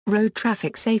Road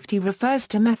traffic safety refers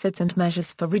to methods and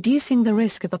measures for reducing the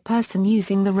risk of a person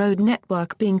using the road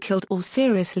network being killed or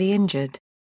seriously injured.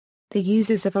 The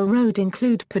users of a road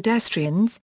include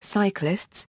pedestrians,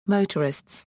 cyclists,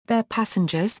 motorists, their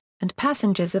passengers, and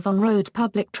passengers of on-road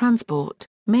public transport,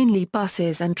 mainly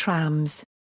buses and trams.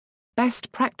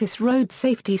 Best practice road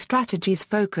safety strategies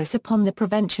focus upon the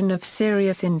prevention of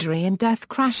serious injury and death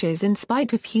crashes in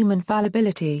spite of human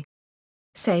fallibility.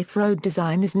 Safe road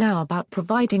design is now about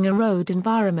providing a road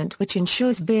environment which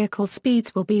ensures vehicle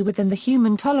speeds will be within the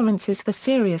human tolerances for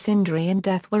serious injury and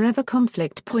death wherever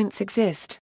conflict points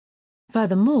exist.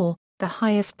 Furthermore, the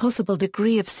highest possible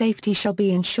degree of safety shall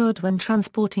be ensured when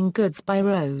transporting goods by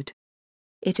road.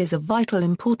 It is of vital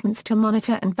importance to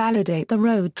monitor and validate the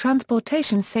road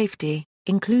transportation safety,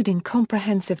 including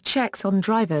comprehensive checks on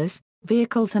drivers,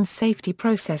 vehicles and safety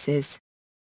processes.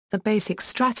 The basic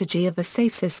strategy of a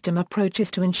safe system approach is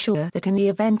to ensure that in the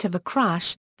event of a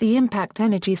crash, the impact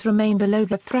energies remain below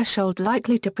the threshold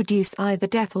likely to produce either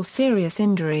death or serious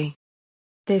injury.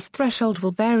 This threshold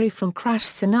will vary from crash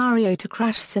scenario to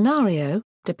crash scenario,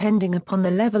 depending upon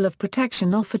the level of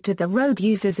protection offered to the road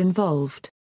users involved.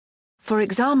 For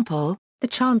example, the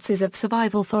chances of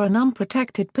survival for an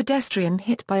unprotected pedestrian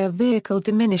hit by a vehicle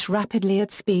diminish rapidly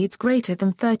at speeds greater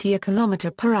than 30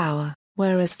 km/h.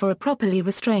 Whereas for a properly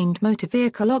restrained motor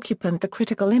vehicle occupant the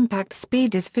critical impact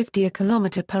speed is 50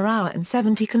 km/h and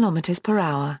 70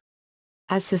 km/h.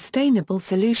 As sustainable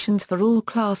solutions for all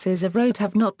classes of road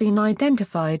have not been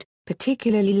identified,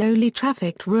 particularly lowly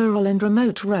trafficked rural and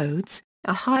remote roads,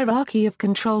 a hierarchy of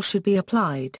control should be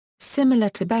applied, similar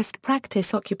to best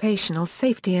practice occupational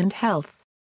safety and health.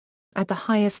 At the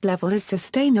highest level is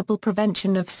sustainable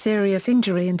prevention of serious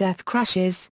injury and death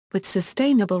crashes, with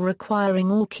sustainable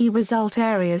requiring all key result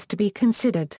areas to be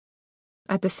considered.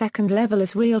 At the second level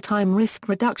is real-time risk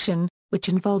reduction, which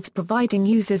involves providing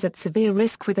users at severe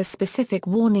risk with a specific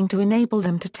warning to enable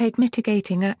them to take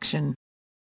mitigating action.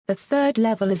 The third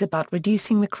level is about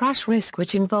reducing the crash risk,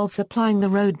 which involves applying the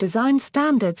road design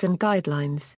standards and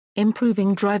guidelines,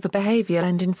 improving driver behavior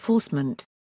and enforcement.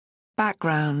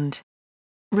 Background: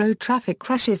 road traffic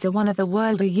crashes are one of the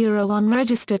World Euro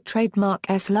unregistered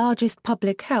trademark's largest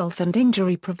public health and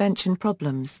injury prevention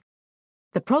problems.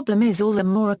 The problem is all the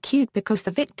more acute because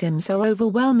the victims are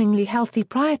overwhelmingly healthy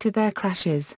prior to their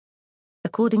crashes.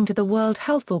 According to the World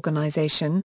Health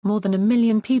Organization, more than 1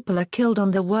 million people are killed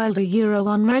on the World Euro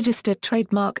unregistered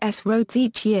trademark's roads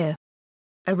each year.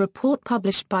 A report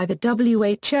published by the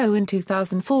WHO in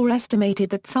 2004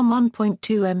 estimated that some 1.2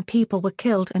 million people were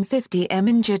killed and 50 million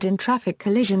injured in traffic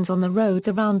collisions on the roads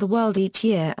around the world each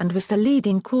year and was the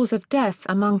leading cause of death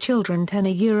among children 10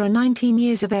 to 19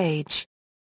 years of age.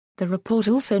 The report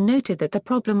also noted that the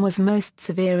problem was most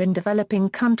severe in developing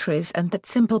countries and that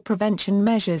simple prevention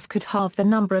measures could halve the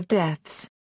number of deaths.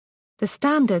 The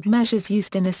standard measures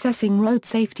used in assessing road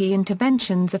safety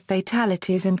interventions of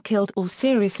fatalities and killed or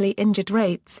seriously injured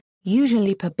rates,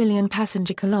 usually per billion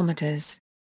passenger kilometers.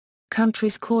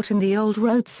 Countries caught in the old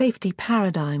road safety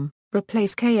paradigm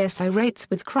replace KSI rates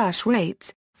with crash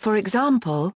rates, for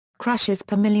example, crashes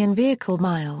per million vehicle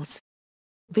miles.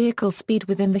 Vehicle speed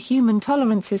within the human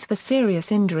tolerances for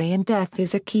serious injury and death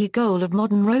is a key goal of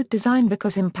modern road design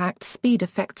because impact speed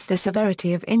affects the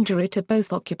severity of injury to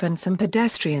both occupants and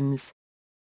pedestrians.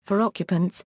 For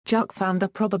occupants, JUC found the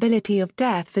probability of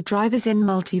death for drivers in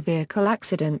multi-vehicle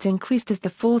accidents increased as the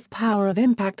fourth power of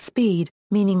impact speed,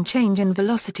 meaning change in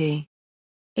velocity.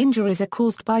 Injuries are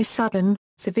caused by sudden,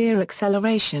 severe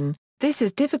acceleration. This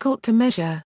is difficult to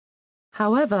measure.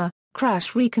 However,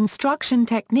 crash reconstruction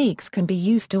techniques can be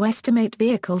used to estimate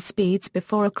vehicle speeds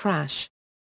before a crash.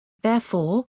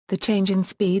 Therefore, the change in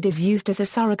speed is used as a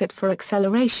surrogate for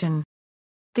acceleration.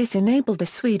 This enabled the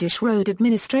Swedish Road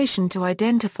Administration to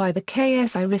identify the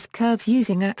KSI risk curves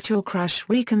using actual crash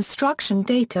reconstruction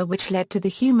data, which led to the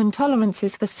human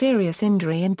tolerances for serious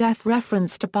injury and death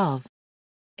referenced above.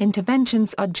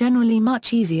 Interventions are generally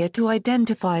much easier to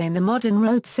identify in the modern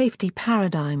road safety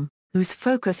paradigm, whose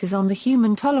focus is on the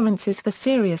human tolerances for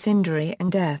serious injury and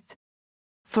death.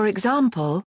 For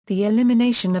example, the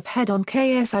elimination of head-on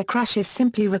KSI crashes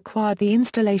simply required the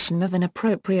installation of an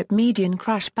appropriate median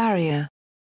crash barrier.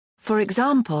 For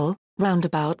example,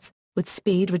 roundabouts, with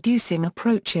speed-reducing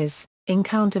approaches,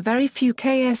 encounter very few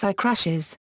KSI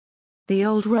crashes. The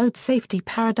old road safety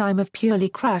paradigm of purely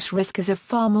crash risk is a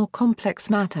far more complex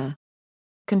matter.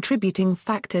 Contributing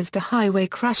factors to highway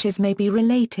crashes may be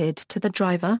related to the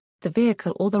driver, the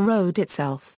vehicle or the road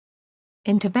itself.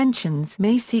 Interventions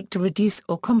may seek to reduce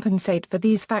or compensate for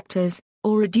these factors,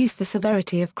 or reduce the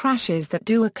severity of crashes that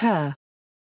do occur.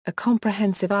 A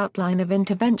comprehensive outline of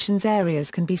interventions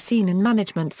areas can be seen in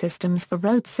management systems for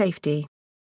road safety.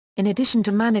 In addition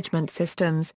to management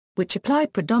systems, which apply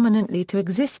predominantly to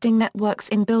existing networks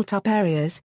in built-up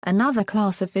areas, another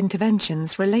class of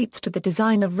interventions relates to the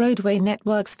design of roadway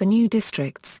networks for new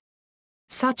districts.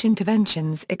 Such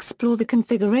interventions explore the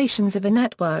configurations of a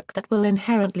network that will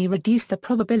inherently reduce the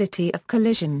probability of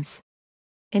collisions.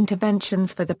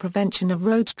 Interventions for the prevention of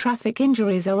road traffic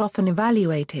injuries are often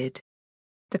evaluated.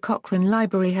 The Cochrane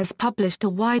Library has published a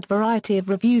wide variety of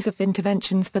reviews of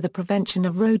interventions for the prevention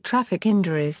of road traffic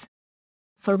injuries.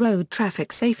 For road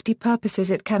traffic safety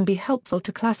purposes, it can be helpful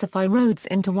to classify roads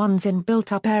into ones in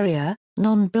built-up area,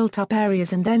 non-built-up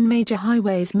areas and then major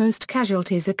highways. Most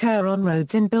casualties occur on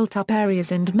roads in built-up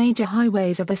areas, and major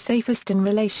highways are the safest in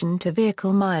relation to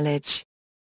vehicle mileage.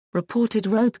 Reported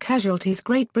road casualties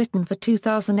Great Britain for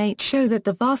 2008 show that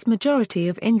the vast majority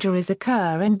of injuries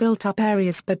occur in built-up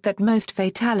areas, but that most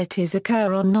fatalities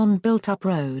occur on non-built-up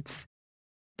roads.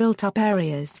 Built-up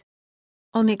areas.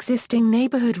 On existing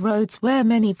neighborhood roads where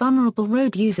many vulnerable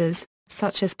road users,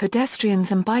 such as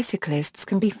pedestrians and bicyclists,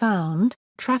 can be found,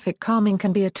 traffic calming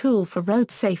can be a tool for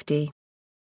road safety.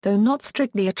 Though not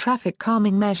strictly a traffic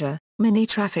calming measure, many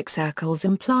traffic circles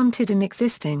implanted in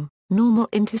existing, normal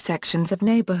intersections of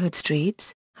neighborhood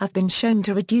streets have been shown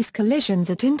to reduce collisions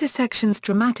at intersections.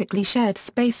 Dramatically shared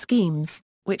space schemes,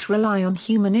 which rely on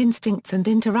human instincts and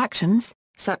interactions,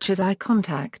 such as eye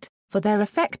contact, for their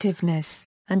effectiveness,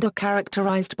 and are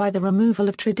characterized by the removal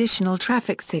of traditional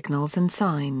traffic signals and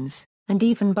signs, and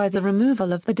even by the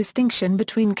removal of the distinction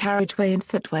between carriageway and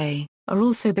footway, are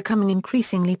also becoming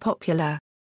increasingly popular.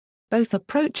 Both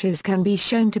approaches can be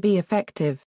shown to be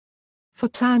effective. For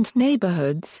planned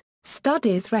neighborhoods,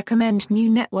 studies recommend new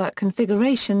network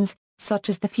configurations, such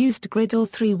as the fused grid or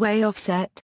three-way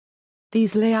offset.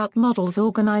 These layout models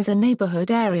organize a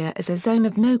neighborhood area as a zone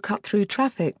of no cut-through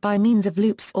traffic by means of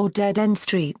loops or dead-end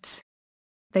streets.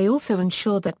 They also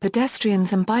ensure that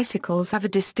pedestrians and bicycles have a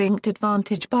distinct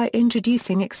advantage by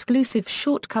introducing exclusive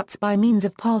shortcuts by means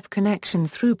of path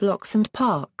connections through blocks and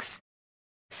parks.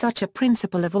 Such a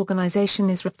principle of organization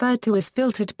is referred to as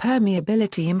filtered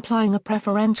permeability, implying a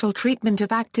preferential treatment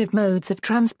of active modes of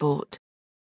transport.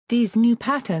 These new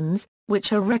patterns,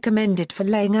 which are recommended for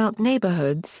laying out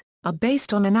neighborhoods, are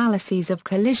based on analyses of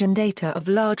collision data of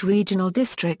large regional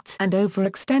districts and over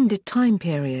extended time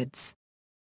periods.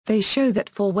 They show that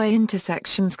four-way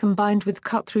intersections combined with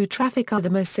cut-through traffic are the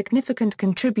most significant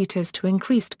contributors to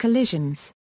increased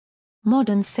collisions.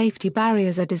 Modern safety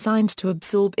barriers are designed to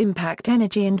absorb impact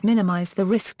energy and minimize the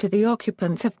risk to the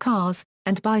occupants of cars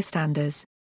and bystanders.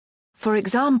 For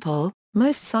example,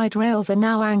 most side rails are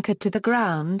now anchored to the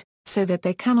ground, so that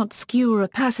they cannot skewer a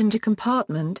passenger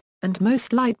compartment, and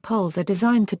most light poles are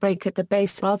designed to brake at the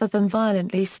base rather than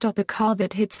violently stop a car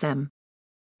that hits them.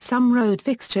 Some road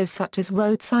fixtures such as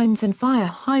road signs and fire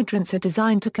hydrants are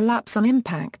designed to collapse on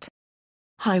impact.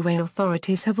 Highway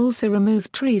authorities have also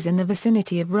removed trees in the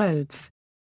vicinity of roads.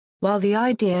 While the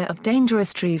idea of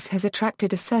dangerous trees has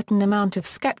attracted a certain amount of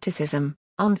skepticism,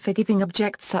 unforgiving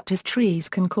objects such as trees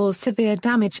can cause severe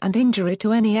damage and injury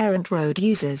to any errant road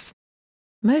users.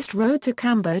 Most roads are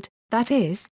cambered, that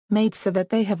is, made so that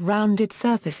they have rounded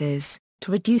surfaces,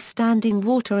 to reduce standing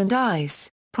water and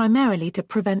ice, primarily to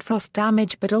prevent frost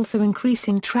damage but also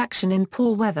increasing traction in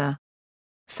poor weather.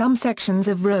 Some sections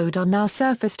of road are now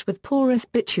surfaced with porous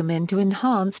bitumen to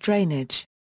enhance drainage.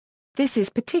 This is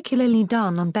particularly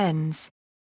done on bends.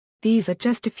 These are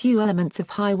just a few elements of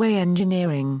highway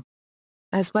engineering.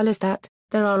 As well as that,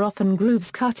 there are often grooves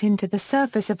cut into the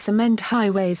surface of cement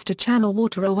highways to channel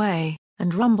water away,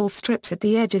 and rumble strips at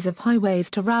the edges of highways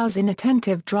to rouse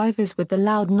inattentive drivers with the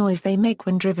loud noise they make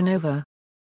when driven over.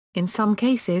 In some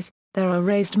cases, there are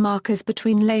raised markers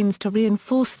between lanes to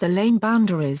reinforce the lane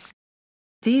boundaries.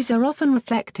 These are often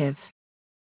reflective.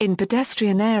 In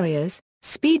pedestrian areas,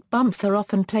 speed bumps are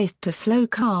often placed to slow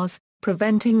cars,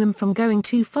 preventing them from going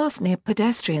too fast near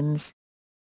pedestrians.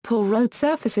 Poor road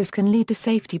surfaces can lead to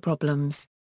safety problems.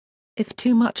 If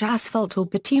too much asphalt or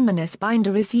bituminous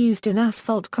binder is used in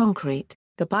asphalt concrete,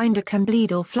 the binder can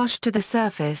bleed or flush to the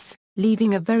surface,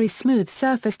 leaving a very smooth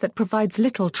surface that provides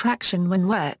little traction when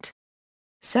wet.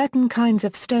 Certain kinds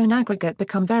of stone aggregate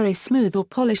become very smooth or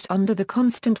polished under the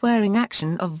constant wearing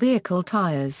action of vehicle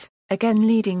tires, again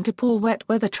leading to poor wet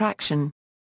weather traction.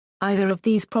 Either of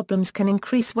these problems can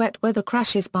increase wet weather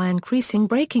crashes by increasing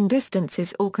braking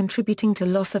distances or contributing to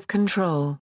loss of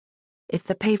control. If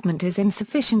the pavement is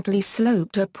insufficiently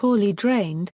sloped or poorly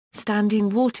drained, standing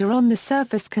water on the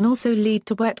surface can also lead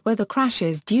to wet weather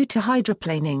crashes due to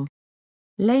hydroplaning.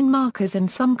 Lane markers in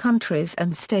some countries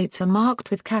and states are marked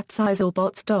with cat's eyes or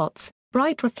bots dots,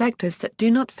 bright reflectors that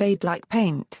do not fade like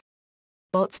paint.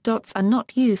 Dots are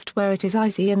not used where it is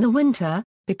icy in the winter,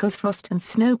 because frost and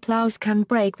snow plows can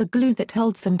break the glue that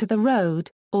holds them to the road,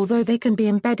 although they can be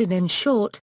embedded in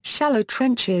short, shallow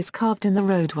trenches carved in the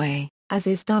roadway, as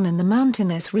is done in the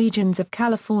mountainous regions of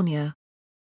California.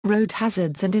 Road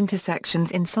hazards and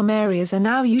intersections in some areas are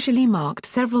now usually marked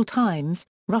several times,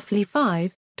 roughly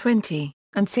 5, 20,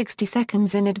 and 60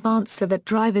 seconds in advance so that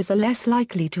drivers are less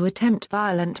likely to attempt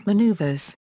violent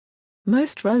maneuvers.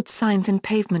 Most road signs and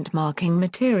pavement marking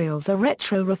materials are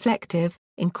retroreflective,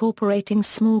 incorporating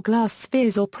small glass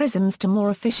spheres or prisms to more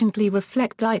efficiently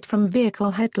reflect light from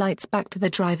vehicle headlights back to the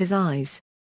driver's eyes.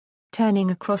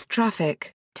 Turning across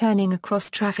traffic. Turning across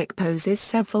traffic poses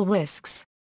several risks.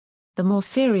 The more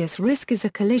serious risk is a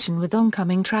collision with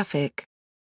oncoming traffic.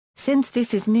 Since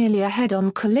this is nearly a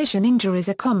head-on collision, injuries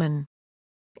are common.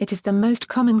 It is the most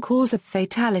common cause of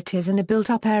fatalities in a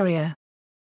built-up area.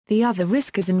 The other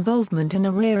risk is involvement in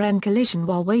a rear-end collision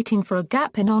while waiting for a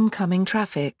gap in oncoming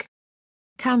traffic.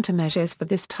 Countermeasures for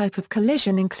this type of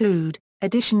collision include,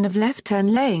 addition of left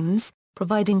turn lanes,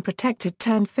 providing protected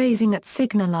turn phasing at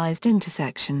signalized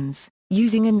intersections,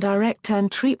 using indirect turn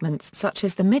treatments such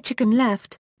as the Michigan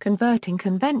left, converting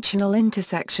conventional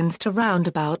intersections to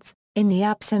roundabouts. In the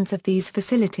absence of these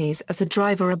facilities as a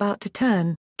driver about to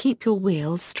turn, keep your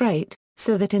wheels straight,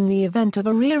 so that in the event of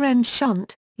a rear-end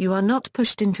shunt, you are not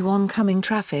pushed into oncoming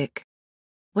traffic.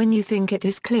 When you think it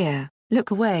is clear,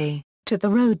 look away, to the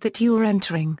road that you are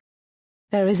entering.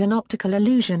 There is an optical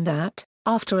illusion that,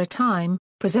 after a time,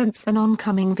 presents an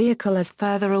oncoming vehicle as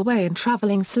further away and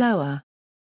traveling slower.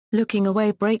 Looking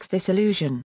away breaks this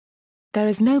illusion. There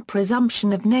is no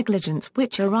presumption of negligence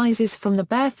which arises from the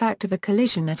bare fact of a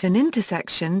collision at an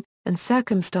intersection, and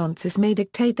circumstances may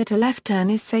dictate that a left turn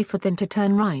is safer than to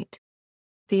turn right.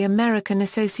 The American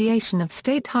Association of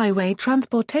State Highway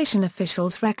Transportation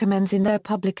Officials recommends in their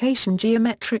publication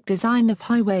Geometric Design of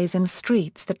Highways and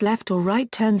Streets that left or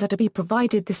right turns are to be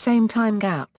provided the same time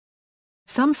gap.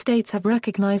 Some states have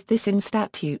recognized this in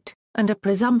statute, and a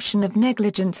presumption of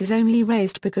negligence is only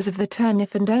raised because of the turn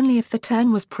if and only if the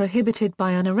turn was prohibited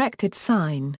by an erected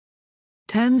sign.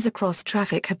 Turns across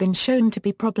traffic have been shown to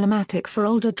be problematic for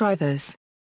older drivers.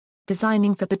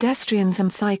 Designing for pedestrians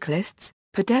and cyclists.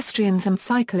 Pedestrians and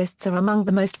cyclists are among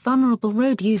the most vulnerable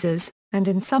road users, and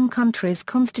in some countries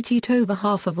constitute over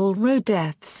half of all road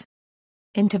deaths.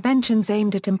 Interventions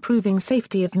aimed at improving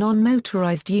safety of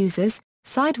non-motorized users,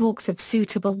 sidewalks of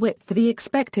suitable width for the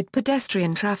expected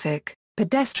pedestrian traffic,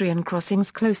 pedestrian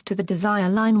crossings close to the desire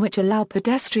line which allow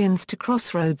pedestrians to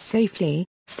cross roads safely,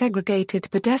 segregated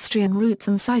pedestrian routes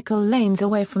and cycle lanes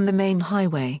away from the main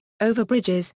highway,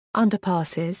 overbridges,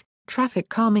 underpasses, traffic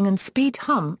calming and speed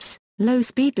humps, low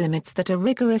speed limits that are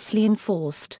rigorously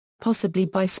enforced, possibly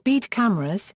by speed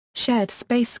cameras, shared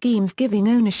space schemes giving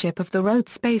ownership of the road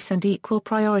space and equal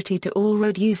priority to all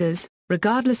road users,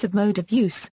 regardless of mode of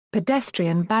use,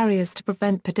 pedestrian barriers to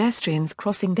prevent pedestrians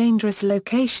crossing dangerous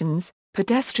locations.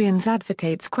 Pedestrians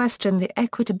advocates question the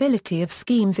equitability of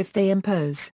schemes if they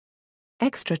impose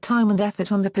extra time and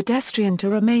effort on the pedestrian to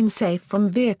remain safe from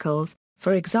vehicles,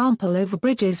 for example over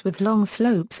bridges with long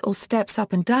slopes or steps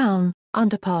up and down,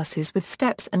 underpasses with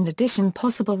steps and addition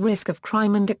possible risk of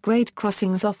crime and at grade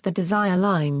crossings off the desire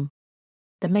line.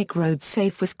 The Make Roads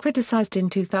Safe was criticized in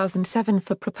 2007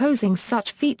 for proposing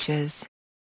such features.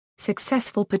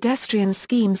 Successful pedestrian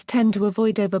schemes tend to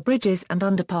avoid overbridges and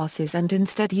underpasses and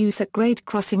instead use at grade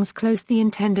crossings close the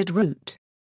intended route.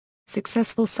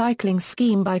 Successful cycling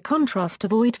scheme by contrast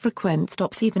avoid frequent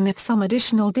stops even if some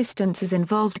additional distance is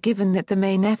involved given that the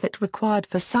main effort required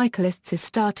for cyclists is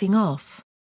starting off.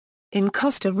 In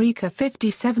Costa Rica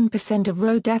 57% of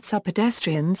road deaths are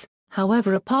pedestrians,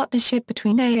 however a partnership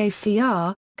between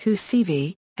AACR,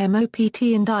 CUSIV,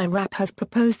 MOPT and IRAP has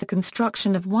proposed the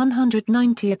construction of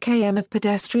 190 km of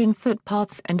pedestrian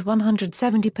footpaths and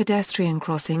 170 pedestrian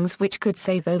crossings which could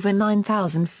save over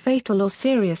 9,000 fatal or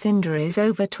serious injuries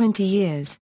over 20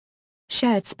 years.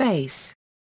 Shared space.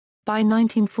 By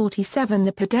 1947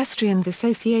 the Pedestrians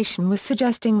Association was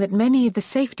suggesting that many of the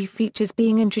safety features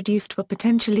being introduced were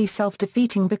potentially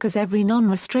self-defeating because every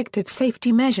non-restrictive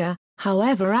safety measure,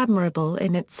 however admirable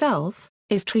in itself,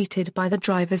 is treated by the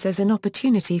drivers as an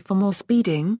opportunity for more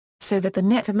speeding, so that the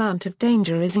net amount of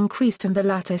danger is increased and the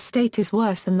latter state is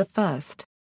worse than the first.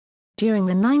 During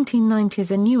the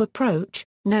 1990s a new approach,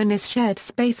 known as shared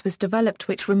space was developed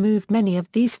which removed many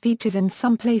of these features and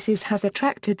some places has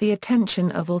attracted the attention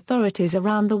of authorities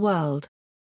around the world.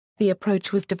 The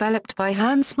approach was developed by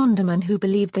Hans Monderman who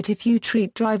believed that if you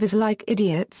treat drivers like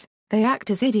idiots, they act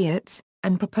as idiots,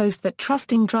 and proposed that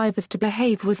trusting drivers to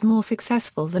behave was more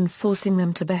successful than forcing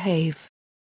them to behave.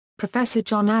 Professor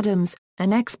John Adams,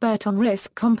 an expert on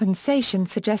risk compensation,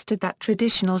 suggested that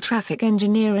traditional traffic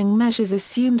engineering measures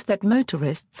assumed that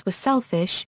motorists were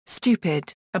selfish,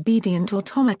 stupid, obedient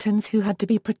automatons who had to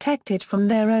be protected from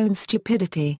their own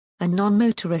stupidity, and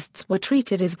non-motorists were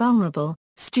treated as vulnerable,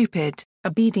 stupid,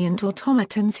 obedient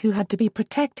automatons who had to be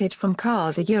protected from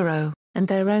cars and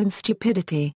their own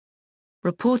stupidity.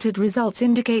 Reported results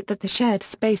indicate that the shared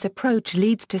space approach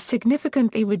leads to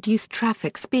significantly reduced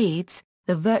traffic speeds,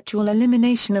 the virtual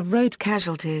elimination of road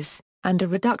casualties, and a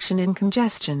reduction in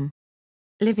congestion.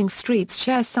 Living streets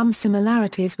share some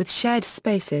similarities with shared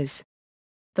spaces.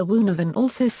 The Wundervan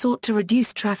also sought to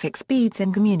reduce traffic speeds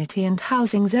in community and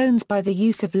housing zones by the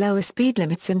use of lower speed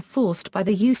limits enforced by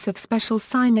the use of special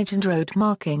signage and road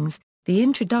markings, the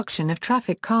introduction of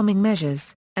traffic calming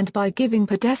measures, and by giving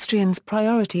pedestrians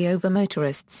priority over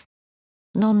motorists.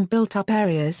 Non-built-up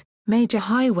areas, major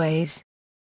highways.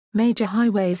 Major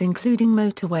highways including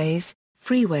motorways,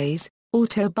 freeways,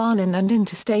 autobahnen and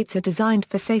interstates are designed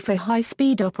for safer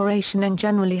high-speed operation and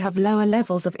generally have lower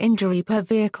levels of injury per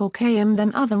vehicle km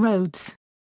than other roads.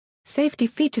 Safety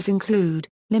features include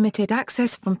limited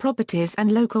access from properties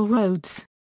and local roads,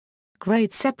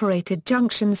 grade-separated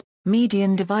junctions,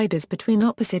 median dividers between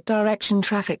opposite direction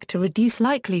traffic to reduce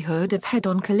likelihood of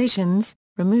head-on collisions,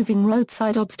 removing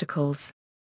roadside obstacles,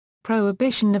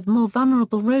 prohibition of more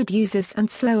vulnerable road users and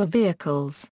slower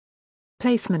vehicles,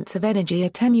 placements of energy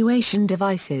attenuation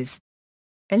devices,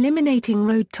 eliminating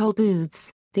road toll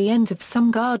booths. The ends of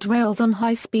some guardrails on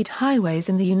high-speed highways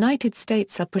in the United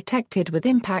States are protected with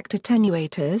impact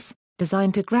attenuators,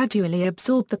 designed to gradually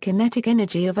absorb the kinetic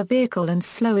energy of a vehicle and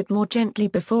slow it more gently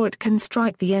before it can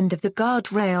strike the end of the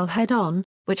guardrail head-on,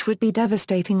 which would be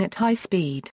devastating at high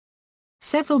speed.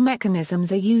 Several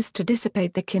mechanisms are used to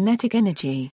dissipate the kinetic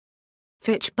energy.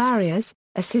 Fitch barriers,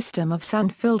 a system of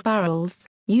sand-filled barrels,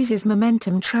 uses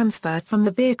momentum transfer from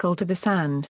the vehicle to the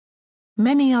sand.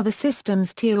 Many other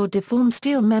systems tear or deform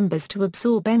steel members to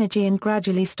absorb energy and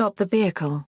gradually stop the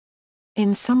vehicle.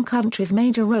 In some countries,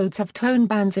 major roads have tone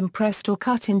bands impressed or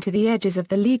cut into the edges of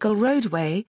the legal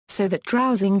roadway, so that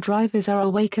drowsing drivers are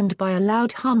awakened by a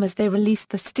loud hum as they release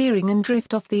the steering and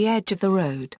drift off the edge of the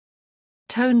road.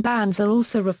 Tone bands are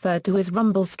also referred to as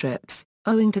rumble strips,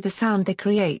 owing to the sound they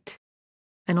create.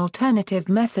 An alternative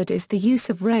method is the use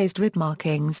of raised rib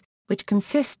markings, which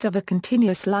consists of a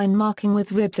continuous line marking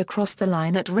with ribs across the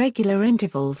line at regular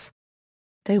intervals.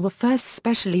 They were first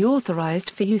specially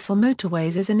authorized for use on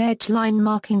motorways as an edge line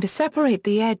marking to separate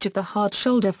the edge of the hard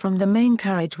shoulder from the main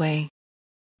carriageway.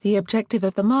 The objective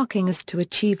of the marking is to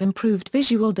achieve improved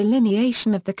visual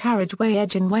delineation of the carriageway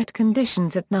edge in wet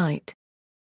conditions at night.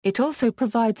 It also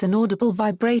provides an audible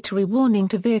vibratory warning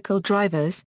to vehicle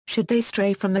drivers, should they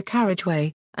stray from the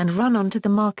carriageway, and run onto the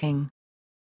marking.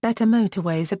 Better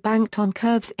motorways are banked on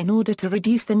curves in order to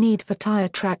reduce the need for tire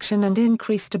traction and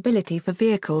increase stability for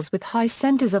vehicles with high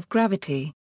centers of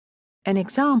gravity. An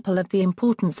example of the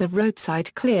importance of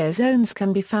roadside clear zones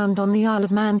can be found on the Isle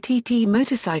of Man TT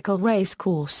motorcycle race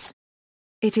course.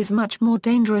 It is much more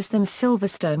dangerous than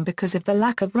Silverstone because of the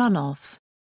lack of runoff.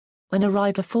 When a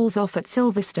rider falls off at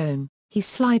Silverstone, he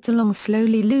slides along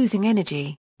slowly losing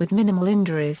energy, with minimal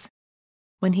injuries.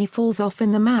 When he falls off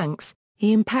in the Manx,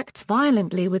 he impacts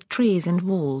violently with trees and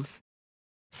walls.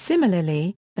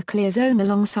 Similarly, a clear zone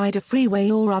alongside a freeway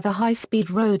or other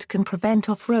high-speed road can prevent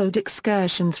off-road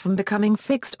excursions from becoming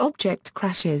fixed object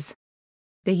crashes.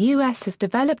 The U.S. has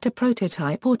developed a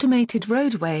prototype automated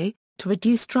roadway, to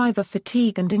reduce driver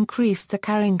fatigue and increase the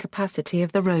carrying capacity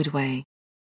of the roadway.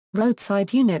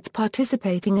 Roadside units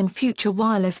participating in future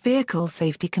wireless vehicle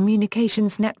safety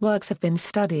communications networks have been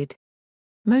studied.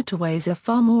 Motorways are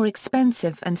far more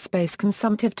expensive and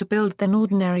space-consumptive to build than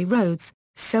ordinary roads,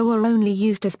 so are only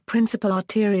used as principal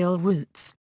arterial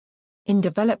routes. In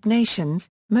developed nations,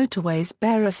 motorways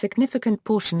bear a significant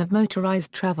portion of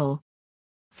motorized travel.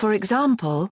 For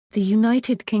example, the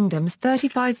United Kingdom's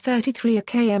 35-33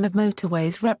 km of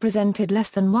motorways represented less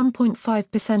than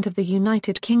 1.5% of the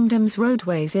United Kingdom's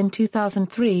roadways in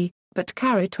 2003, but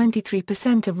carried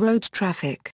 23% of road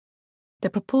traffic. The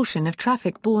proportion of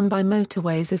traffic borne by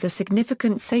motorways is a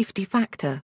significant safety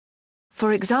factor.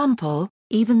 For example,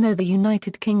 even though the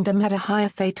United Kingdom had a higher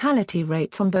fatality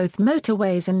rates on both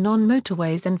motorways and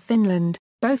non-motorways than Finland,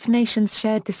 both nations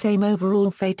shared the same overall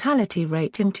fatality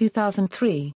rate in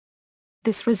 2003.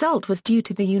 This result was due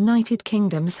to the United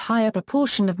Kingdom's higher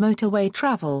proportion of motorway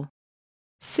travel.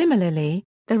 Similarly,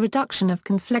 the reduction of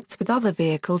conflicts with other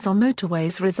vehicles on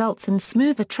motorways results in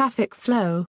smoother traffic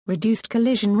flow, reduced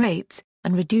collision rates,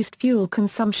 and reduced fuel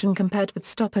consumption compared with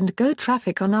stop-and-go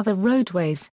traffic on other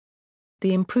roadways.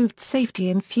 The improved safety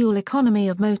and fuel economy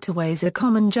of motorways are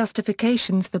common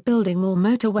justifications for building more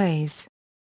motorways.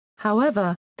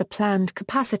 However, the planned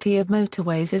capacity of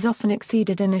motorways is often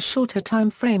exceeded in a shorter time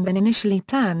frame than initially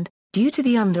planned, due to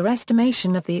the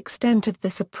underestimation of the extent of the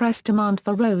suppressed demand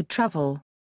for road travel.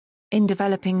 In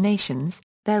developing nations,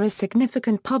 there is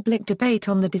significant public debate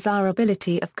on the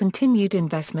desirability of continued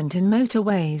investment in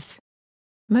motorways.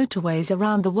 Motorways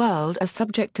around the world are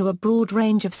subject to a broad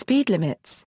range of speed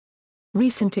limits.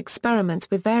 Recent experiments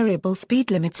with variable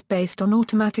speed limits based on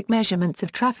automatic measurements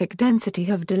of traffic density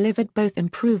have delivered both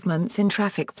improvements in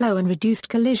traffic flow and reduced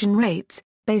collision rates,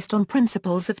 based on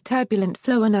principles of turbulent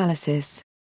flow analysis.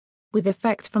 With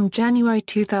effect from January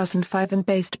 2005 and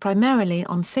based primarily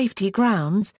on safety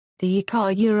grounds, the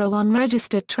ICAO Euro 1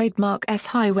 registered trademark S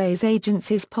Highways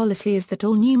Agency's policy is that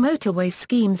all new motorway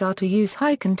schemes are to use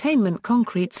high-containment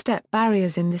concrete step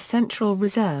barriers in the Central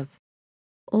Reserve.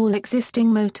 All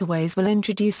existing motorways will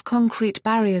introduce concrete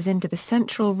barriers into the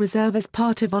Central Reserve as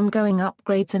part of ongoing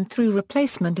upgrades and through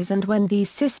replacement as and when these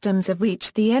systems have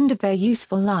reached the end of their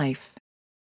useful life.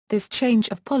 This change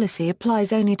of policy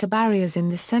applies only to barriers in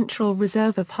the Central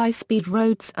Reserve of high-speed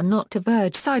roads and not to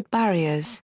verge side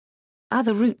barriers.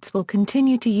 Other routes will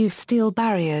continue to use steel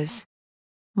barriers.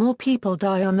 More people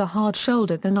die on the hard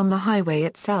shoulder than on the highway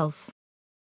itself.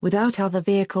 Without other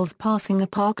vehicles passing a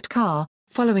parked car,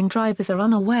 following drivers are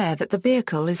unaware that the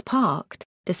vehicle is parked,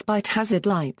 despite hazard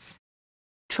lights.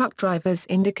 Truck drivers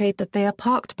indicate that they are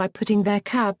parked by putting their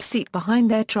cab seat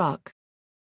behind their truck.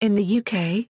 In the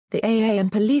UK, the AA and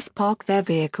police park their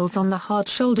vehicles on the hard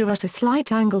shoulder at a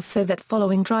slight angle so that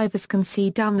following drivers can see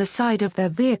down the side of their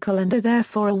vehicle and are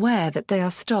therefore aware that they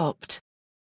are stopped.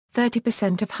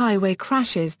 30% of highway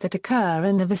crashes that occur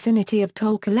in the vicinity of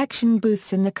toll collection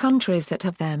booths in the countries that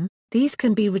have them. These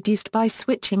can be reduced by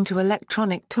switching to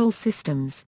electronic toll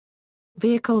systems.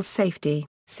 Vehicle safety.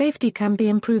 Safety can be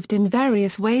improved in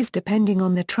various ways depending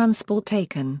on the transport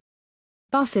taken.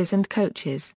 Buses and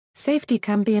coaches. Safety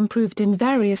can be improved in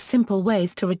various simple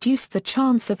ways to reduce the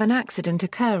chance of an accident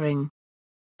occurring.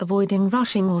 Avoiding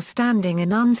rushing or standing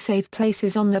in unsafe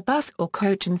places on the bus or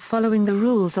coach and following the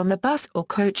rules on the bus or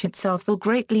coach itself will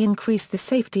greatly increase the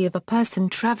safety of a person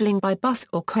traveling by bus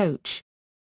or coach.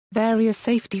 Various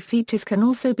safety features can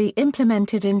also be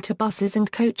implemented into buses and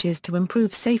coaches to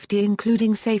improve safety,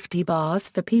 including safety bars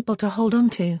for people to hold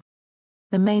onto.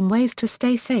 The main ways to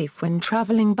stay safe when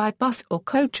traveling by bus or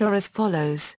coach are as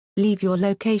follows: leave your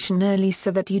location early so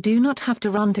that you do not have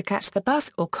to run to catch the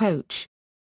bus or coach.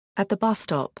 At the bus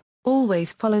stop,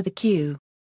 always follow the queue.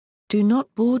 Do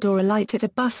not board or alight at a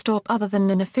bus stop other than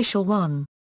an official one.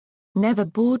 Never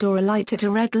board or alight at a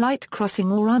red light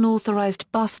crossing or unauthorized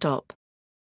bus stop.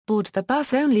 Board the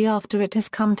bus only after it has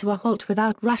come to a halt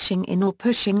without rushing in or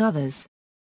pushing others.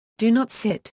 Do not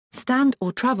sit, stand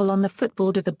or travel on the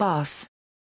footboard of the bus.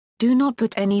 Do not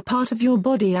put any part of your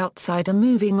body outside a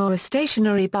moving or a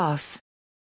stationary bus.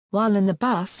 While in the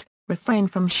bus, refrain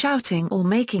from shouting or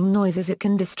making noise as it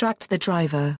can distract the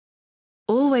driver.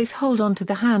 Always hold on to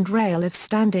the handrail if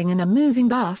standing in a moving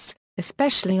bus,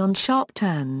 especially on sharp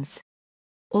turns.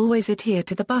 Always adhere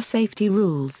to the bus safety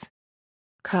rules.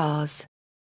 Cars.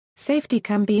 Safety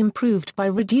can be improved by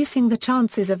reducing the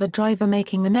chances of a driver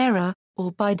making an error,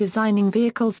 or by designing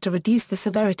vehicles to reduce the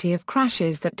severity of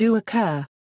crashes that do occur.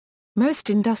 Most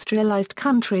industrialized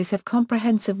countries have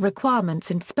comprehensive requirements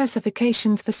and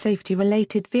specifications for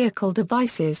safety-related vehicle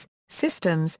devices,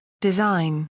 systems,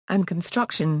 design, and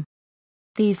construction.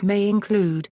 These may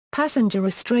include passenger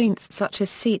restraints such as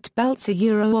seat belts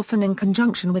often in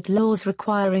conjunction with laws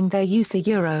requiring their use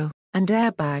and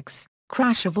airbags.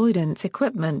 Crash avoidance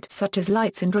equipment such as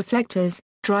lights and reflectors,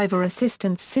 driver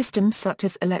assistance systems such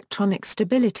as electronic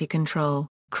stability control,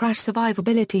 crash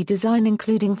survivability design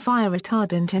including fire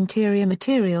retardant interior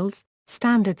materials,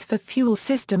 standards for fuel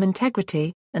system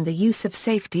integrity, and the use of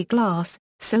safety glass,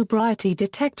 sobriety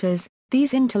detectors.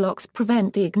 These interlocks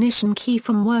prevent the ignition key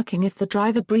from working if the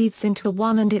driver breathes into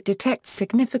one and it detects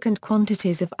significant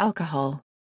quantities of alcohol.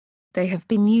 They have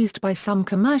been used by some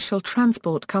commercial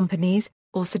transport companies,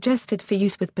 or suggested for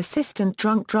use with persistent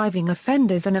drunk driving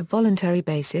offenders on a voluntary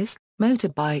basis,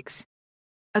 motorbikes.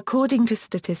 According to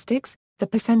statistics, the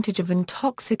percentage of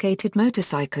intoxicated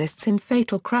motorcyclists in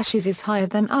fatal crashes is higher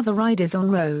than other riders on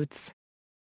roads.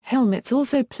 Helmets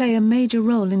also play a major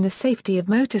role in the safety of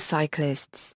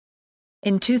motorcyclists.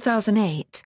 In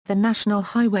 2008, the National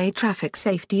Highway Traffic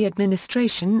Safety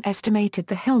Administration estimated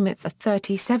the helmets are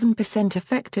 37%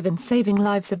 effective in saving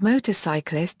lives of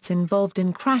motorcyclists involved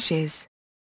in crashes.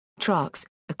 Trucks.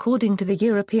 According to the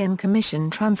European Commission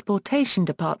Transportation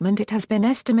Department, it has been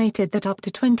estimated that up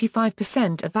to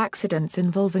 25% of accidents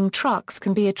involving trucks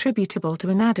can be attributable to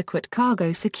inadequate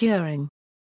cargo securing.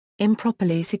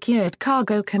 Improperly secured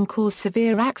cargo can cause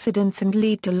severe accidents and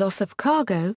lead to loss of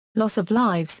cargo, loss of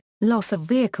lives, loss of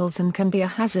vehicles, and can be a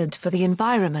hazard for the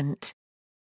environment.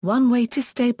 One way to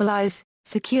stabilize,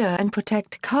 secure and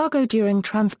protect cargo during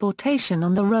transportation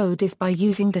on the road is by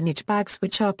using tonnage bags,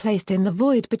 which are placed in the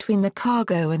void between the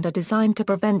cargo and are designed to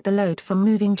prevent the load from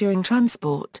moving during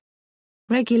transport.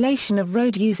 Regulation of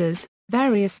road users.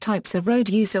 Various types of road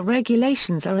user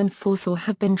regulations are enforced or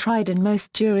have been tried in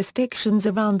most jurisdictions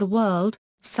around the world.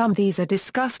 Some of these are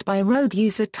discussed by road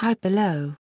user type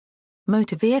below.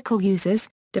 Motor vehicle users,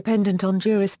 dependent on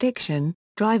jurisdiction,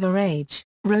 driver age,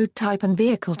 road type and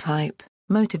vehicle type.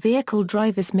 Motor vehicle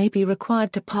drivers may be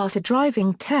required to pass a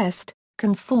driving test,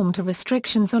 conform to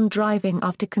restrictions on driving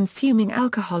after consuming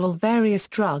alcohol or various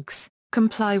drugs,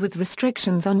 comply with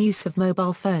restrictions on use of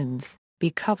mobile phones,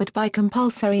 be covered by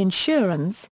compulsory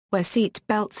insurance, wear seat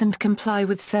belts and comply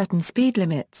with certain speed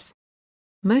limits.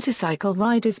 Motorcycle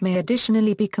riders may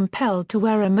additionally be compelled to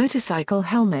wear a motorcycle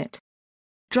helmet.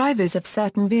 Drivers of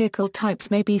certain vehicle types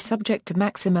may be subject to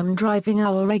maximum driving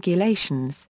hour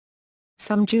regulations.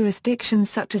 Some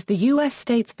jurisdictions such as the U.S.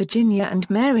 states Virginia and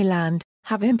Maryland,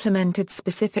 have implemented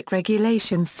specific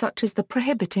regulations such as the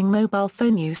prohibiting mobile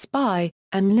phone use by,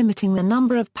 and limiting the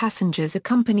number of passengers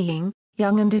accompanying,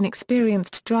 young and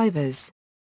inexperienced drivers.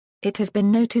 It has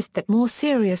been noticed that more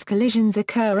serious collisions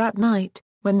occur at night,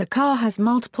 when the car has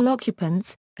multiple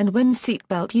occupants, and when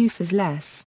seatbelt use is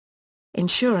less.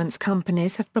 Insurance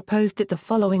companies have proposed that the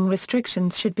following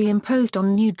restrictions should be imposed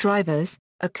on new drivers: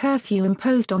 a curfew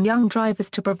imposed on young drivers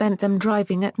to prevent them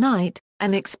driving at night,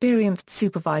 an experienced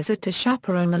supervisor to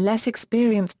chaperone a less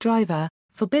experienced driver,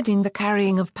 forbidding the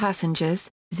carrying of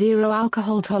passengers, zero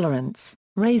alcohol tolerance,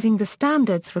 raising the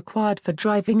standards required for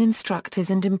driving instructors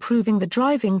and improving the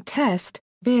driving test,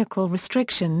 vehicle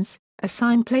restrictions, a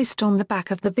sign placed on the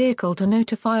back of the vehicle to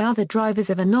notify other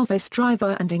drivers of a novice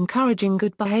driver, and encouraging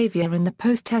good behavior in the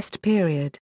post-test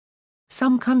period.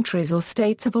 Some countries or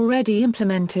states have already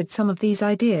implemented some of these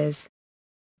ideas.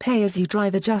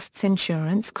 Pay-as-you-drive adjusts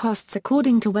insurance costs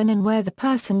according to when and where the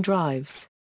person drives.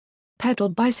 Pedal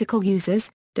bicycle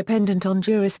users, dependent on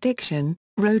jurisdiction,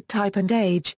 road type and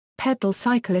age, pedal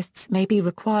cyclists may be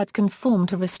required conform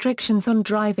to restrictions on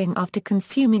driving after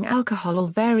consuming alcohol or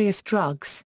various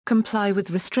drugs, comply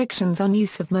with restrictions on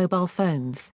use of mobile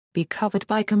phones, be covered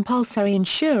by compulsory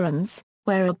insurance,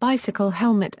 wear a bicycle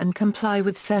helmet and comply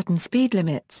with certain speed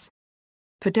limits.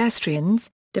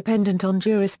 Pedestrians, dependent on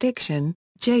jurisdiction,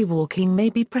 jaywalking may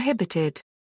be prohibited.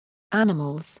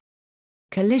 Animals.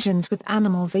 Collisions with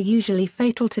animals are usually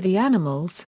fatal to the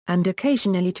animals, and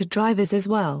occasionally to drivers as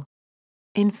well.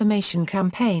 Information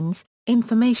campaigns.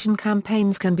 Information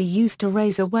campaigns can be used to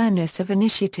raise awareness of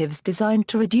initiatives designed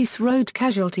to reduce road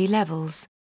casualty levels.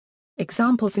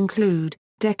 Examples include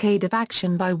Decade of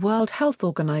Action by World Health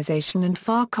Organization and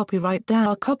FAR Copyright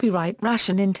DAO Copyright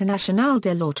Ration Internationale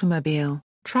de l'Automobile,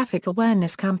 traffic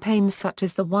awareness campaigns such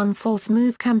as the One False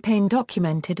Move campaign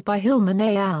documented by Hillman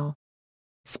et al.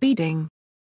 Speeding.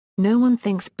 No one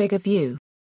thinks big of you.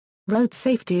 Road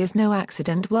Safety is No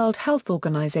Accident World Health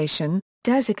Organization,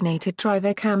 Designated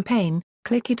Driver Campaign,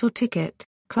 Click It or Ticket,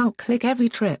 Clunk Click Every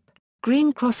Trip,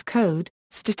 Green Cross Code,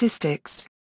 Statistics.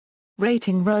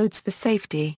 Rating roads for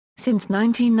safety. Since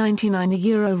 1999 the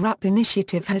Euro-RAP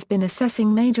initiative has been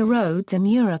assessing major roads in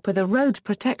Europe with a road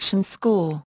protection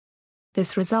score.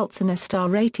 This results in a star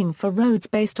rating for roads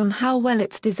based on how well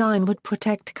its design would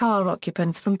protect car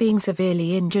occupants from being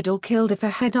severely injured or killed if a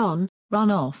head-on,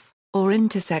 run-off, or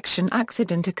intersection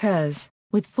accident occurs,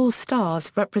 with 4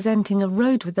 stars representing a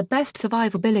road with the best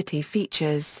survivability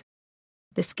features.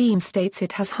 The scheme states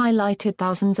it has highlighted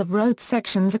thousands of road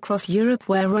sections across Europe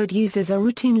where road users are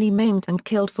routinely maimed and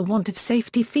killed for want of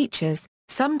safety features,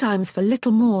 sometimes for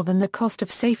little more than the cost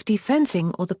of safety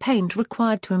fencing or the paint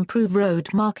required to improve road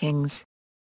markings.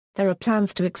 There are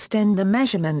plans to extend the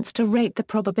measurements to rate the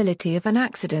probability of an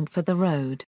accident for the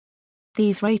road.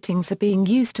 These ratings are being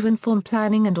used to inform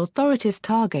planning and authorities'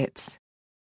 targets.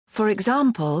 For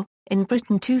example, in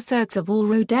Britain 2/3 of all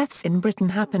road deaths in Britain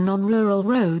happen on rural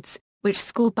roads, which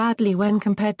score badly when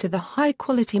compared to the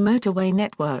high-quality motorway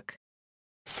network.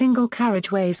 Single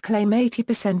carriageways claim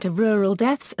 80% of rural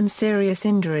deaths and serious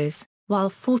injuries, while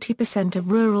 40%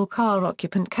 of rural car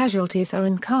occupant casualties are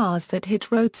in cars that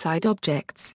hit roadside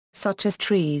objects, such as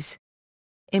trees.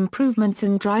 Improvements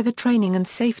in driver training and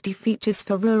safety features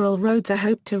for rural roads are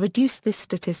hoped to reduce this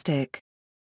statistic.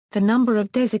 The number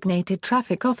of designated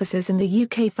traffic officers in the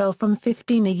UK fell from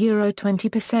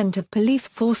 15% of police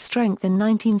force strength in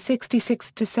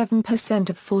 1966 to 7%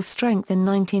 of force strength in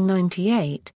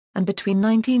 1998, and between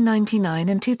 1999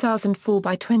 and 2004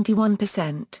 by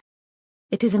 21%.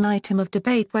 It is an item of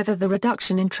debate whether the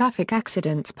reduction in traffic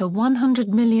accidents per 100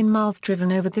 million miles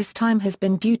driven over this time has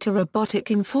been due to robotic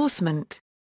enforcement.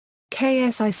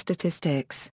 KSI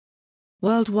statistics.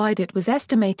 Worldwide it was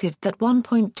estimated that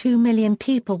 1.2 million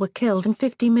people were killed and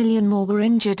 50 million more were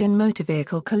injured in motor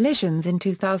vehicle collisions in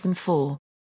 2004.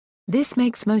 This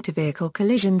makes motor vehicle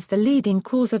collisions the leading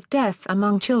cause of death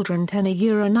among children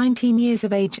 10–19 years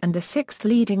of age and the sixth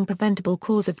leading preventable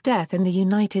cause of death in the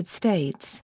United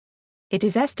States. It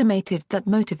is estimated that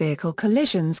motor vehicle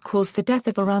collisions caused the death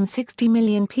of around 60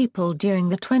 million people during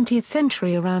the 20th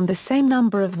century, around the same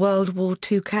number of World War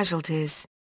II casualties.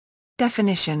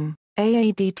 Definition: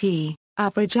 AADT,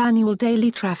 average annual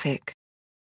daily traffic.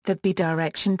 The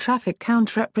bidirection traffic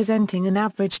count representing an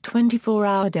average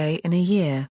 24-hour day in a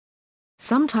year.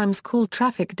 Sometimes called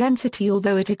traffic density,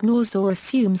 although it ignores or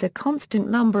assumes a constant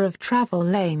number of travel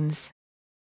lanes.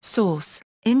 Source: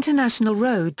 International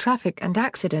Road Traffic and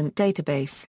Accident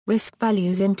Database, risk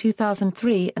values in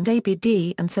 2003 and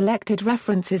ABD and selected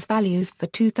references values for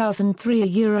 2003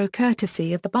 Euro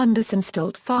courtesy of the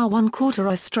Bundesanstalt für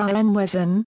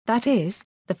Verkehrsstraßenwesen, that is,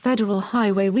 the Federal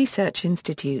Highway Research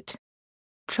Institute.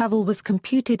 Travel was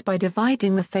computed by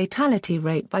dividing the fatality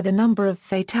rate by the number of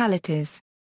fatalities.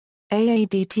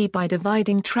 AADT by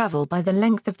dividing travel by the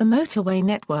length of the motorway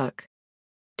network.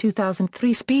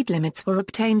 2003 speed limits were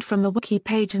obtained from the wiki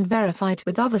page and verified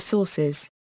with other sources.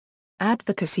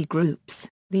 Advocacy groups.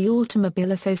 The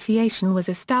Automobile Association was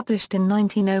established in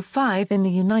 1905 in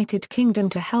the United Kingdom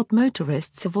to help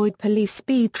motorists avoid police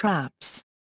speed traps.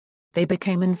 They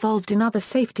became involved in other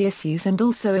safety issues and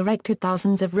also erected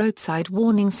thousands of roadside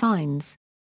warning signs.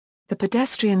 The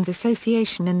Pedestrians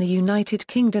Association in the United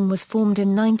Kingdom was formed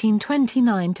in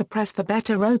 1929 to press for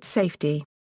better road safety.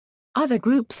 Other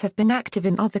groups have been active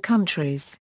in other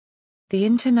countries. The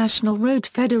International Road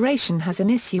Federation has an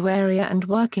issue area and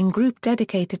working group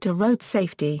dedicated to road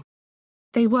safety.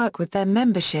 They work with their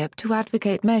membership to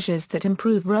advocate measures that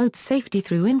improve road safety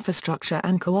through infrastructure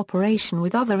and cooperation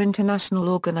with other international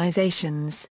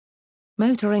organizations.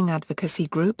 Motoring advocacy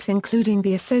groups including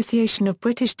the Association of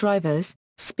British Drivers,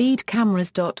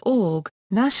 speedcameras.org,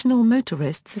 National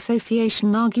Motorists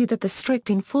Association argue that the strict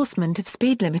enforcement of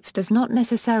speed limits does not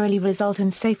necessarily result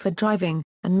in safer driving,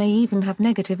 and may even have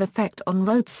negative effect on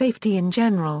road safety in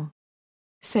general.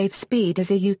 Safe Speed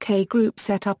is a UK group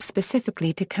set up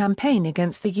specifically to campaign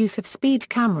against the use of speed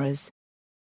cameras.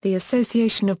 The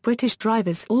Association of British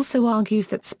Drivers also argues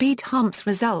that speed humps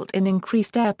result in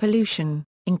increased air pollution,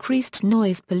 increased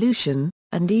noise pollution,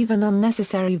 and even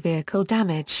unnecessary vehicle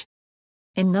damage.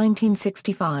 In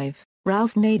 1965,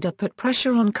 Ralph Nader put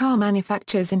pressure on car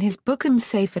manufacturers in his book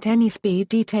Unsafe at Any Speed,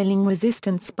 detailing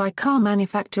resistance by car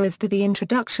manufacturers to the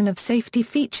introduction of safety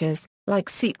features, like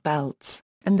seat belts,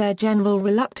 and their general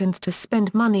reluctance to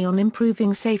spend money on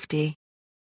improving safety.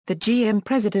 The GM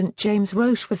president James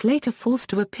Roche was later forced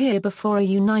to appear before a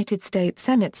United States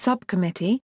Senate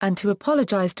subcommittee, and to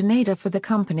apologize to Nader for the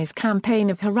company's campaign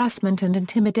of harassment and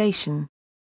intimidation.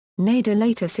 Nader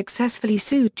later successfully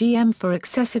sued GM for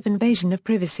excessive invasion of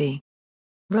privacy.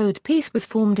 Road Peace was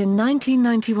formed in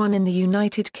 1991 in the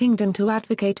United Kingdom to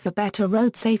advocate for better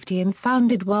road safety and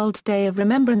founded World Day of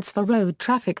Remembrance for Road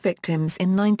Traffic Victims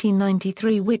in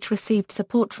 1993, which received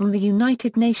support from the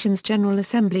United Nations General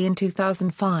Assembly in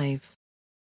 2005.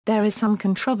 There is some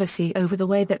controversy over the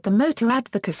way that the motor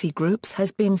advocacy groups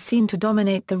has been seen to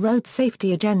dominate the road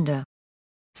safety agenda.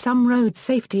 Some road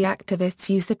safety activists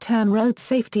use the term road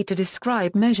safety to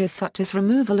describe measures such as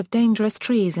removal of dangerous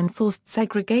trees and forced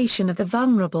segregation of the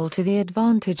vulnerable to the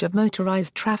advantage of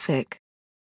motorized traffic.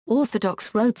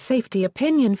 Orthodox road safety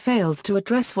opinion fails to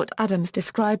address what Adams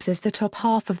describes as the top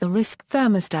half of the risk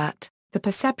thermostat, the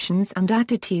perceptions and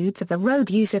attitudes of the road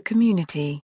user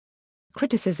community.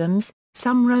 Criticisms.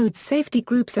 Some road safety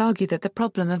groups argue that the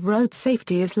problem of road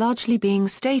safety is largely being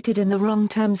stated in the wrong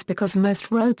terms because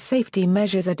most road safety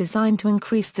measures are designed to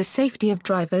increase the safety of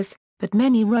drivers, but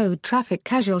many road traffic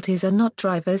casualties are not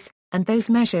drivers, and those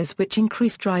measures which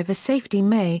increase driver safety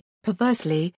may,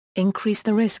 perversely, increase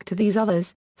the risk to these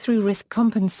others, through risk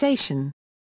compensation.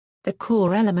 The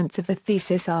core elements of the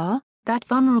thesis are, that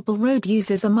vulnerable road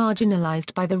users are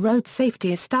marginalized by the road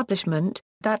safety establishment,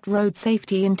 that road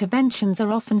safety interventions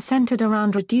are often centered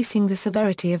around reducing the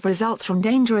severity of results from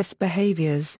dangerous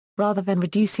behaviors, rather than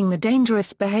reducing the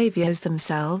dangerous behaviors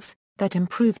themselves, that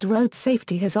improved road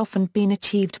safety has often been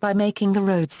achieved by making the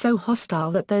roads so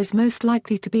hostile that those most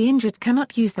likely to be injured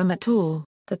cannot use them at all,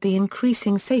 that the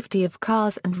increasing safety of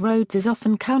cars and roads is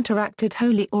often counteracted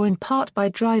wholly or in part by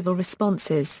driver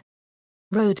responses.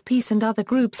 Road Peace and other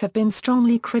groups have been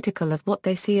strongly critical of what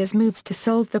they see as moves to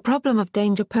solve the problem of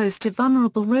danger posed to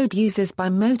vulnerable road users by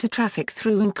motor traffic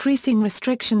through increasing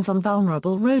restrictions on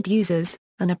vulnerable road users,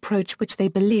 an approach which they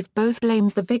believe both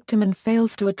blames the victim and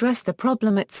fails to address the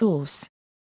problem at source.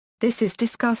 This is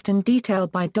discussed in detail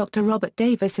by Dr. Robert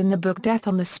Davis in the book Death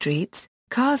on the Streets,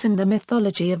 Cars and the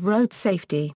Mythology of Road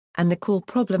Safety, and the core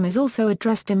problem is also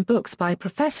addressed in books by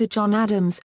Professor John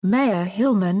Adams, Mayer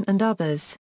Hillman and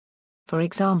others. For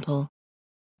example,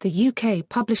 the UK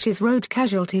publishes Road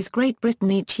Casualties Great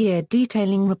Britain each year,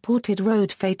 detailing reported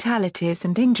road fatalities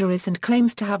and injuries, and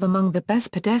claims to have among the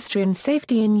best pedestrian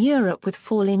safety in Europe with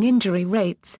falling injury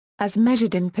rates, as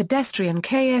measured in pedestrian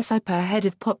KSI per head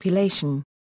of population.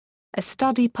 A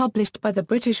study published by the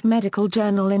British Medical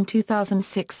Journal in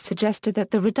 2006 suggested that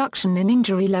the reduction in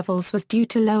injury levels was due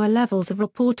to lower levels of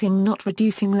reporting, not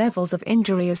reducing levels of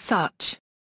injury as such.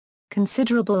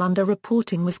 Considerable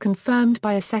underreporting was confirmed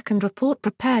by a second report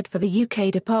prepared for the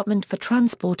UK Department for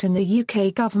Transport, and the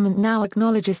UK government now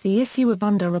acknowledges the issue of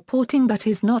underreporting but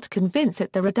is not convinced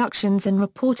that the reductions in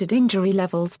reported injury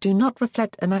levels do not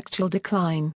reflect an actual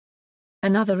decline.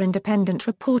 Another independent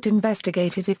report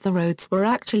investigated if the roads were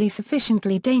actually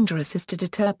sufficiently dangerous as to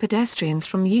deter pedestrians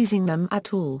from using them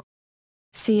at all.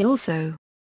 See also.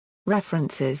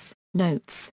 References,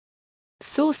 Notes.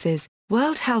 Sources: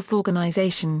 World Health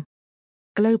Organization.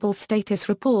 Global Status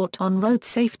Report on Road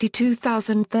Safety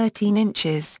 2013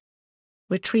 inches.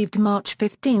 Retrieved March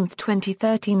 15,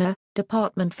 2013.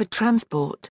 Department for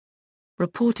Transport.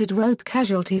 Reported Road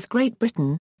Casualties Great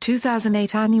Britain,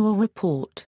 2008 Annual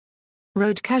Report.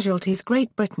 Road Casualties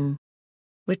Great Britain.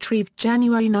 Retrieved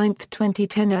January 9,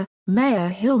 2010. Mayer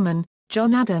Hillman,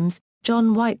 John Adams,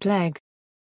 John Whiteleg.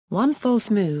 One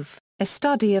False Move, A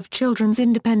Study of Children's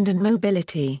Independent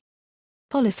Mobility.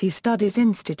 Policy Studies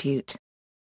Institute.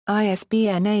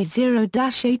 ISBN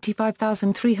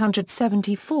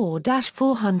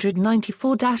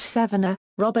A0-85374-494-7.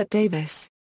 Robert Davis.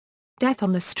 Death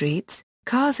on the Streets,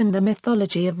 Cars and the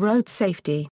Mythology of Road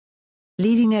Safety.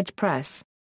 Leading Edge Press.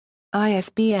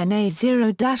 ISBN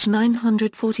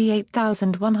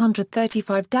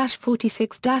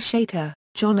A0-948135-46-8.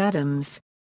 John Adams.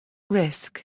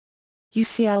 Risk.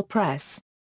 UCL Press.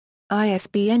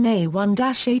 ISBN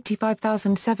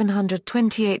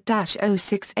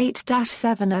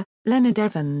A1-85728-068-7. Leonard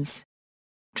Evans.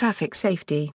 Traffic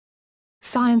Safety.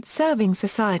 Science Serving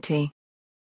Society.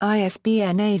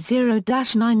 ISBN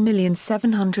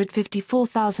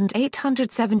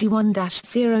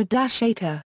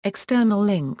A0-9754871-0-8. External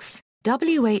links: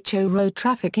 WHO Road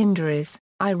Traffic Injuries,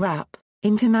 IRAP,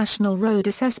 International Road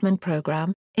Assessment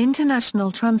Program,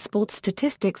 International Transport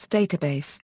Statistics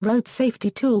Database, Road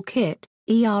Safety Toolkit,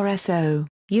 ERSO,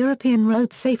 European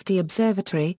Road Safety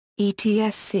Observatory,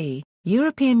 ETSC,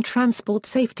 European Transport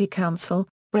Safety Council,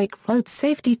 Brake Road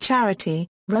Safety Charity,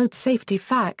 Road Safety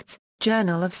Facts,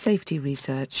 Journal of Safety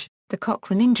Research, the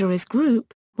Cochrane Injuries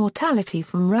Group, Mortality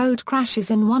from Road Crashes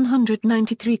in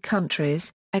 193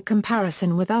 Countries, a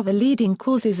comparison with other leading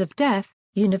causes of death,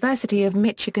 University of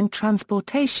Michigan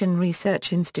Transportation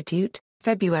Research Institute,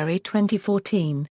 February 2014.